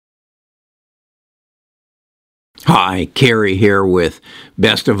Hi, Kerry here with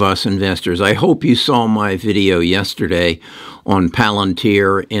Best of Us Investors. I hope you saw my video yesterday on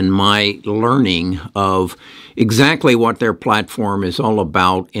Palantir and my learning of exactly what their platform is all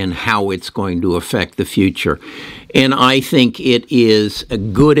about and how it's going to affect the future. And I think it is a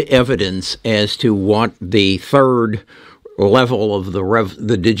good evidence as to what the third level of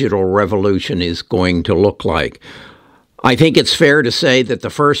the digital revolution is going to look like. I think it's fair to say that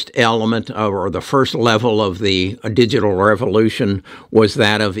the first element or the first level of the digital revolution was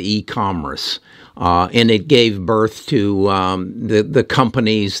that of e-commerce. And it gave birth to the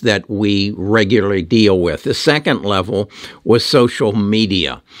companies that we regularly deal with. The second level was social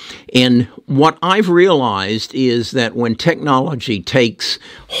media. And what I've realized is that when technology takes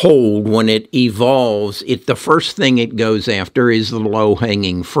hold, when it evolves, the first thing it goes after is the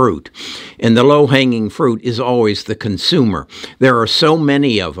low-hanging fruit. And the low-hanging fruit is always the consumer. There are so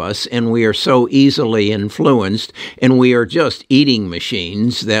many of us, and we are so easily influenced, and we are just eating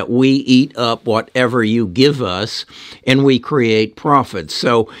machines that we eat up whatever you give us, and we create profits.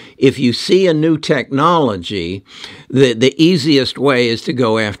 So if you see a new technology, the easiest way is to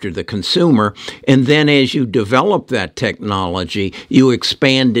go after the consumer, and then as you develop that technology, you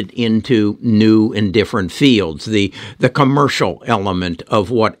expand it into new and different fields, the commercial element of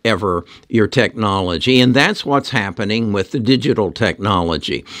whatever your technology. And that's what's happening with the digital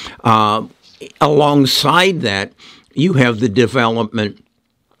technology. Alongside that, you have the development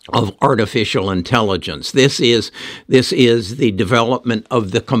of artificial intelligence. This is the development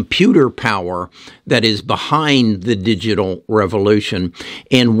of the computer power that is behind the digital revolution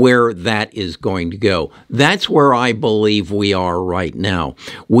and where that is going to go. That's where I believe we are right now.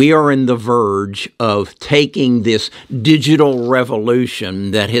 We are in the verge of taking this digital revolution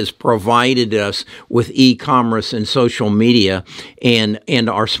that has provided us with e-commerce and social media and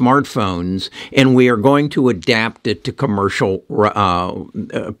our smartphones, and we are going to adapt it to commercial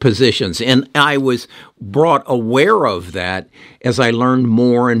positions. And I was brought aware of that as I learned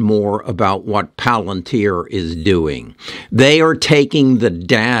more and more about what Palantir is doing. They are taking the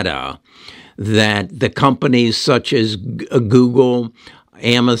data that the companies such as Google,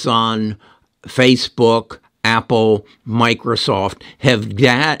 Amazon, Facebook, Apple, Microsoft have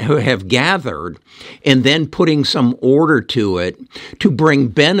gathered, and then putting some order to it to bring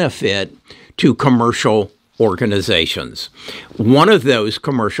benefit to commercial organizations. One of those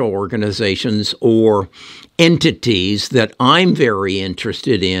commercial organizations or entities that I'm very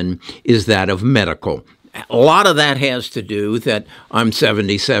interested in is that of medical. A lot of that has to do that I'm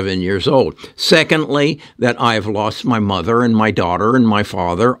 77 years old. Secondly, that I've lost my mother and my daughter and my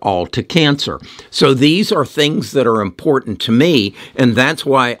father all to cancer. So these are things that are important to me, and that's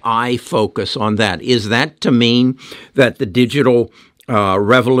why I focus on that. Is that to mean that the digital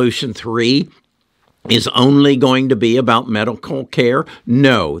revolution 3 is only going to be about medical care?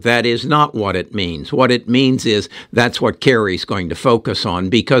 No, that is not what it means. What it means is that's what Kerry's going to focus on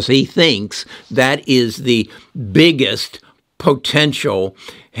because he thinks that is the biggest potential,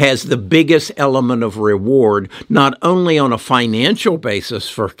 has the biggest element of reward, not only on a financial basis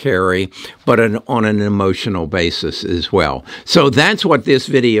for Kerry, but on an emotional basis as well. So that's what this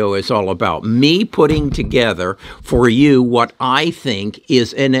video is all about. Me putting together for you what I think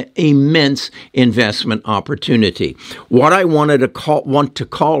is an immense investment opportunity. What I want to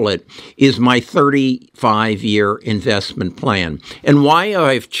call it is my 35-year investment plan. And why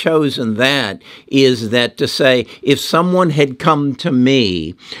I've chosen that is that to say, if someone had come to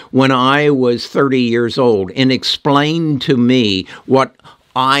me when I was 30 years old and explained to me what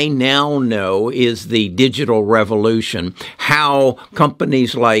I now know is the digital revolution, how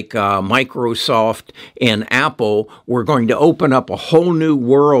companies like Microsoft and Apple were going to open up a whole new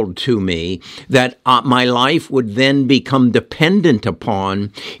world to me that my life would then become dependent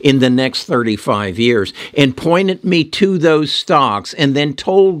upon in the next 35 years, and pointed me to those stocks and then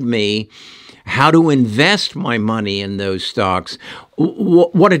told me how to invest my money in those stocks,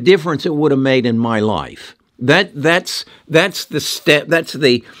 what a difference it would have made in my life. That's the step. That's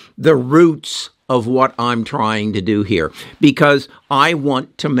the roots of what I'm trying to do here, because I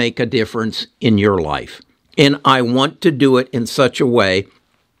want to make a difference in your life, and I want to do it in such a way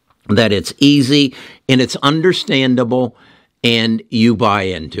that it's easy and it's understandable, and you buy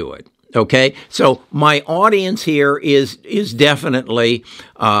into it. Okay, so my audience here is definitely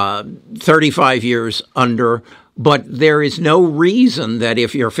 35 years under, But there is no reason that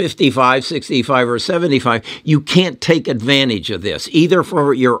if you're 55, 65, or 75, you can't take advantage of this, either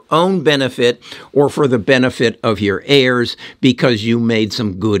for your own benefit or for the benefit of your heirs, because you made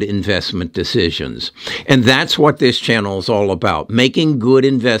some good investment decisions. And that's what this channel is all about, making good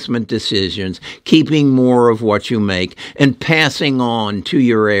investment decisions, keeping more of what you make, and passing on to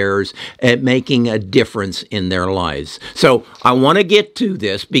your heirs and making a difference in their lives. So I want to get to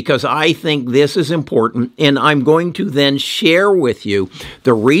this because I think this is important, and I'm going to then share with you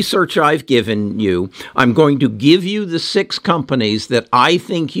the research I've given you. I'm going to give you the 6 companies that I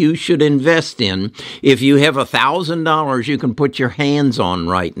think you should invest in. If you have $1,000 you can put your hands on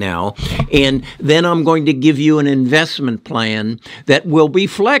right now, and then I'm going to give you an investment plan that will be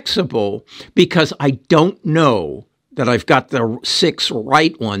flexible, because I don't know that I've got the 6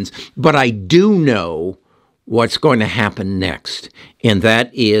 right ones, but I do know what's going to happen next, and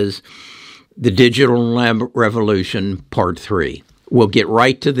that is the Digital Revolution Part 3. We'll get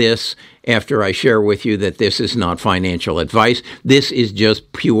right to this after I share with you that this is not financial advice. This is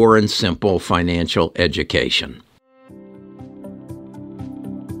just pure and simple financial education.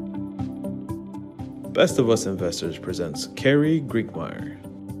 Best of Us Investors presents Carrie Griegmeier.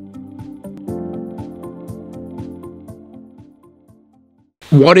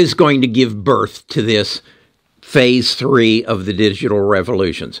 What is going to give birth to this Phase 3 of the digital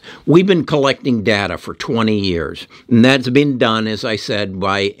revolutions? We've been collecting data for 20 years, and that's been done, as I said,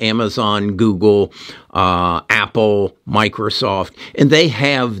 by Amazon, Google, Apple, Microsoft, and they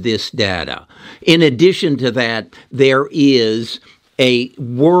have this data. In addition to that, there is a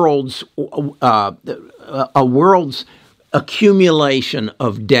world's accumulation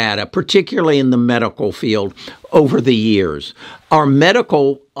of data, particularly in the medical field, over the years. Our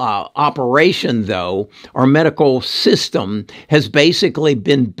medical operation, though, our medical system has basically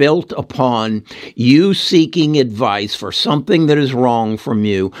been built upon you seeking advice for something that is wrong from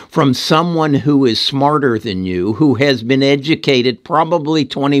you, from someone who is smarter than you, who has been educated probably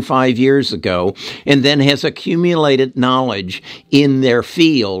 25 years ago, and then has accumulated knowledge in their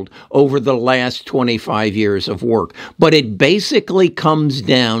field over the last 25 years of work. But it basically comes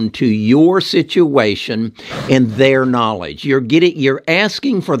down to your situation and their knowledge. You're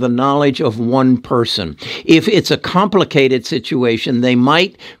asking for the knowledge of one person. If it's a complicated situation, they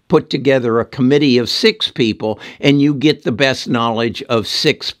might put together a committee of 6 people, and you get the best knowledge of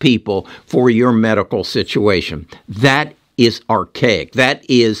 6 people for your medical situation. That is archaic. That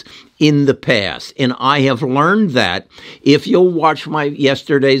is in the past. And I have learned that, if you'll watch my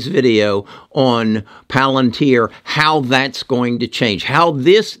yesterday's video on Palantir, how that's going to change, how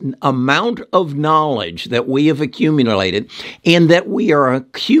this amount of knowledge that we have accumulated and that we are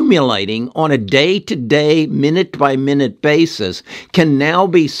accumulating on a day-to-day, minute-by-minute basis can now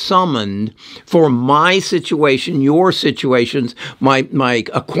be summoned for my situation, your situations, my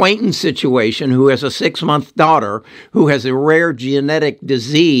acquaintance situation, who has a 6-month daughter who has a rare genetic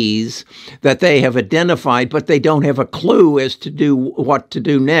disease that they have identified, but they don't have a clue as to what to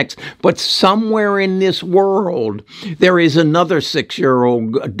do next. But somewhere in this world, there is another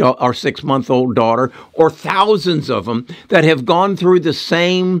 6-year-old or 6-month-old daughter, or thousands of them, that have gone through the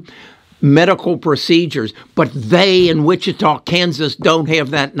same medical procedures, but they in Wichita, Kansas, don't have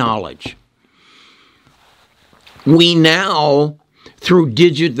that knowledge. We now, through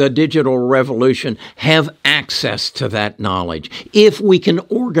the digital revolution, have access to that knowledge if we can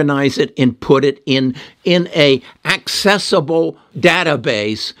organize it and put it in a accessible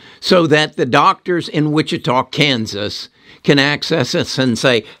database, so that the doctors in Wichita, Kansas, can access us and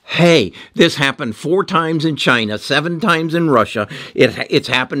say, hey, this happened 4 times in China, 7 times in Russia, it's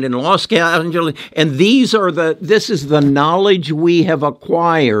happened in Los Angeles, and this is the knowledge we have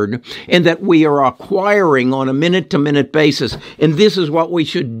acquired and that we are acquiring on a minute-to-minute basis, and this is what we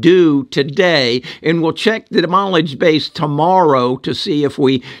should do today, and we'll check the knowledge base tomorrow to see if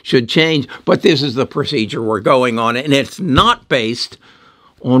we should change, but this is the procedure we're going on, and it's not based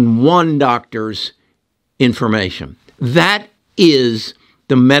on one doctor's information. That is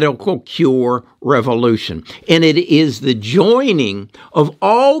the medical cure revolution. And it is the joining of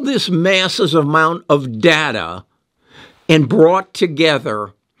all this massive amount of data and brought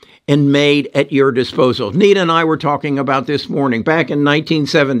together and made at your disposal. Nita and I were talking about this morning. Back in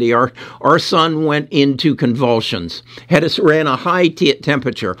 1970, our son went into convulsions, ran a high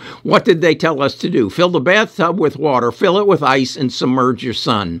temperature. What did they tell us to do? Fill the bathtub with water, fill it with ice, and submerge your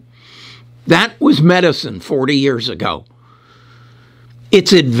son. That was medicine 40 years ago.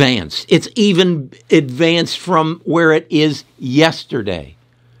 It's advanced. It's even advanced from where it is yesterday.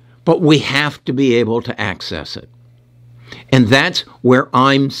 But we have to be able to access it. And that's where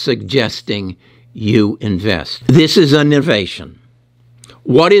I'm suggesting you invest. This is innovation.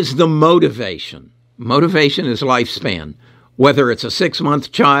 What is the motivation? Motivation is lifespan, whether it's a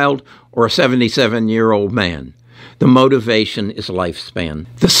 6-month child or a 77-year-old man. The motivation is lifespan.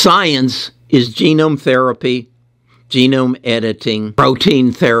 The science is genome therapy, genome editing,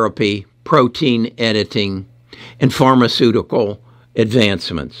 protein therapy, protein editing, and pharmaceutical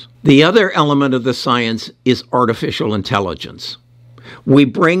advancements. The other element of the science is artificial intelligence. We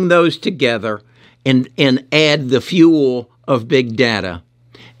bring those together and add the fuel of big data,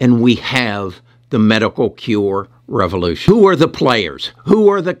 and we have the medical cure revolution. Who are the players? Who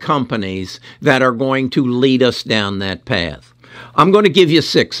are the companies that are going to lead us down that path? I'm going to give you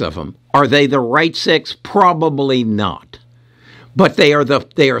 6 of them. Are they the right 6? Probably not. But they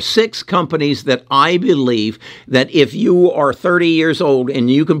are 6 companies that I believe that if you are 30 years old and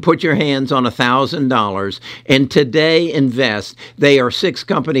you can put your hands on $1,000 and today invest, they are 6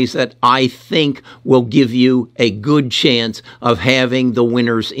 companies that I think will give you a good chance of having the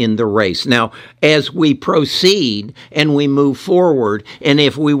winners in the race. Now, as we proceed and we move forward, and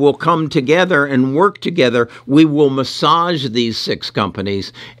if we will come together and work together, we will massage these 6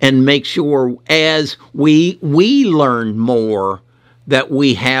 companies and make sure as we learn more that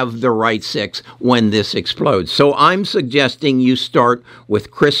we have the right 6 when this explodes. So I'm suggesting you start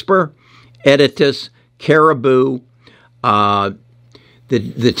with CRISPR, Editas, Caribou.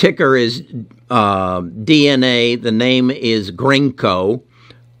 The ticker is DNA. The name is Grinco,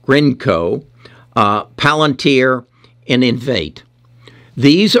 Palantir, and Invate.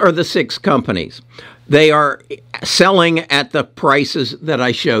 These are the 6 companies. They are selling at the prices that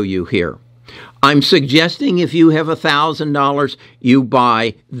I show you here. I'm suggesting if you have $1,000, you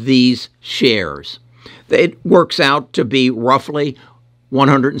buy these shares. It works out to be roughly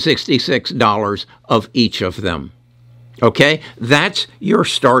 $166 of each of them. Okay? That's your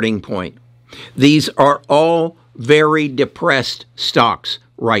starting point. These are all very depressed stocks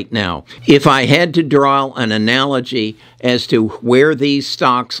right now. If I had to draw an analogy as to where these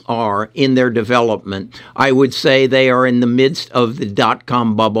stocks are in their development, I would say they are in the midst of the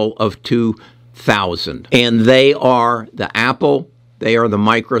dot-com bubble of 2000. And they are the Apple, they are the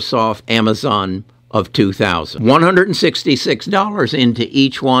Microsoft, Amazon of 2000. $166 into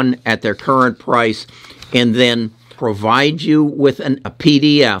each one at their current price, and then provide you with a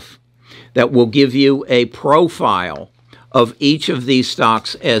PDF that will give you a profile of each of these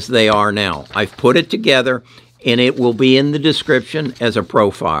stocks as they are now. I've put it together, and it will be in the description as a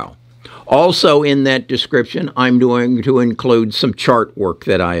profile. Also in that description, I'm going to include some chart work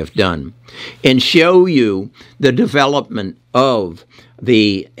that I have done and show you the development of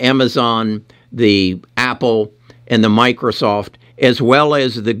the Amazon, the Apple, and the Microsoft, as well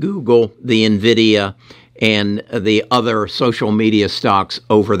as the Google, the NVIDIA, and the other social media stocks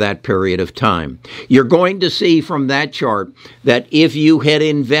over that period of time. You're going to see from that chart that if you had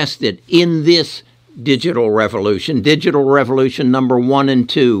invested in this digital revolution number 1 and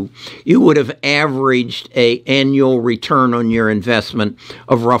 2, you would have averaged an annual return on your investment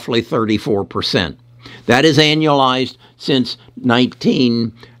of roughly 34%. That is annualized since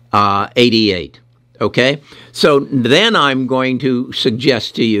 1988. Okay? So then I'm going to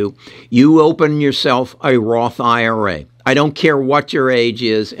suggest to you, you open yourself a Roth IRA. I don't care what your age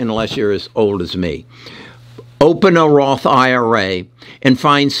is unless you're as old as me. Open a Roth IRA and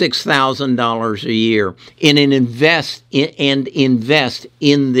find $6,000 a year and invest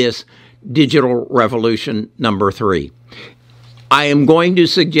in this digital revolution number 3. I am going to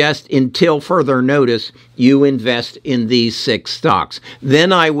suggest, until further notice, you invest in these 6 stocks.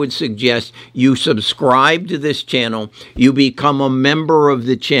 Then I would suggest you subscribe to this channel, you become a member of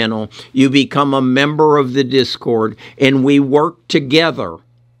the channel, you become a member of the Discord, and we work together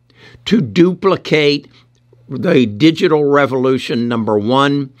to duplicate the digital revolution number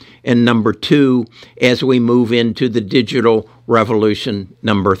 1 and number 2 as we move into the digital revolution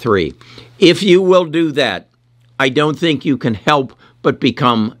number 3. If you will do that, I don't think you can help but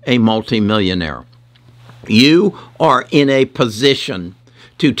become a multimillionaire. You are in a position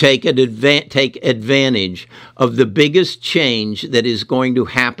to take advantage of the biggest change that is going to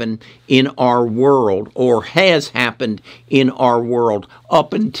happen in our world, or has happened in our world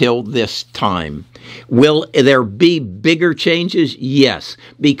up until this time. Will there be bigger changes? Yes,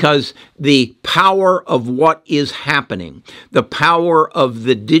 because the power of what is happening, the power of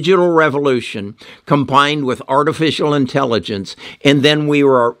the digital revolution combined with artificial intelligence, and then we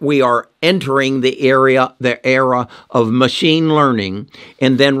are entering the era of machine learning,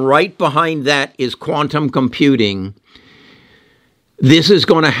 and then right behind that is quantum computing. This is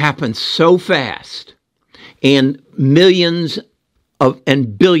going to happen so fast, and millions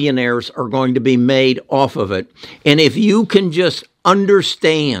and billionaires are going to be made off of it. And if you can just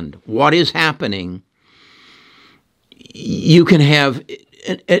understand what is happening, you can have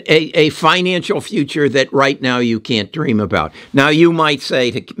a financial future that right now you can't dream about. Now, you might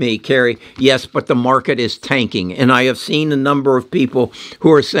say to me, Kerry, yes, but the market is tanking. And I have seen a number of people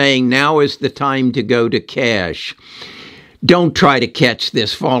who are saying now is the time to go to cash. Don't try to catch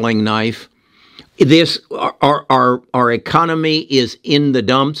this falling knife. Our economy is in the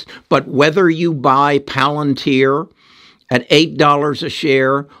dumps, but whether you buy Palantir at $8 a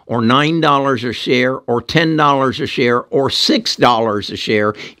share or $9 a share or $10 a share or $6 a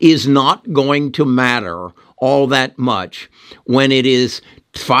share is not going to matter all that much when it is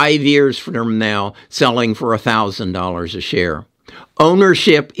 5 years from now selling for $1,000 a share.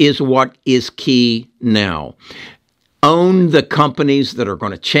 Ownership is what is key now. Own the companies that are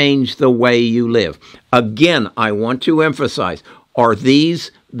going to change the way you live. Again, I want to emphasize, are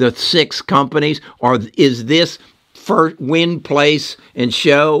these the 6 companies? Or is this for win, place, and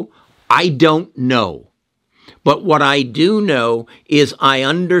show? I don't know. But what I do know is I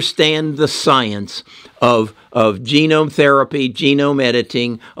understand the science of genome therapy, genome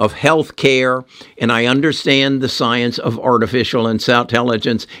editing, of healthcare, and I understand the science of artificial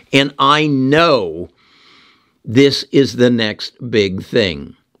intelligence, and I know this is the next big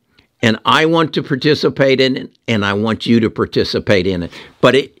thing. And I want to participate in it, and I want you to participate in it.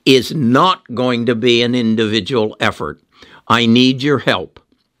 But it is not going to be an individual effort. I need your help.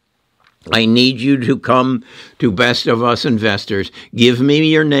 I need you to come to Best of Us Investors. Give me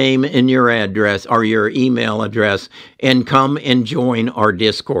your name and your address or your email address and come and join our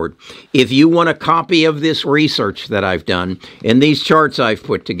Discord. If you want a copy of this research that I've done and these charts I've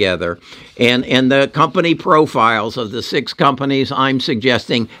put together and the company profiles of the 6 companies I'm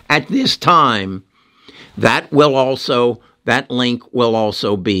suggesting at this time, that link will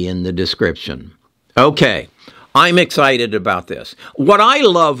also be in the description. Okay. I'm excited about this. What I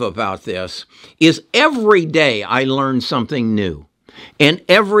love about this is every day I learn something new. And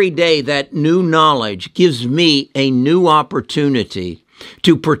every day that new knowledge gives me a new opportunity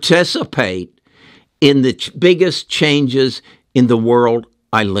to participate in the biggest changes in the world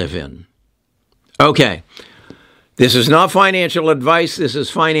I live in. Okay. This is not financial advice. This is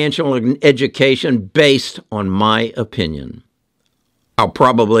financial education based on my opinion. I'll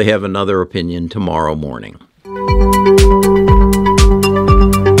probably have another opinion tomorrow morning.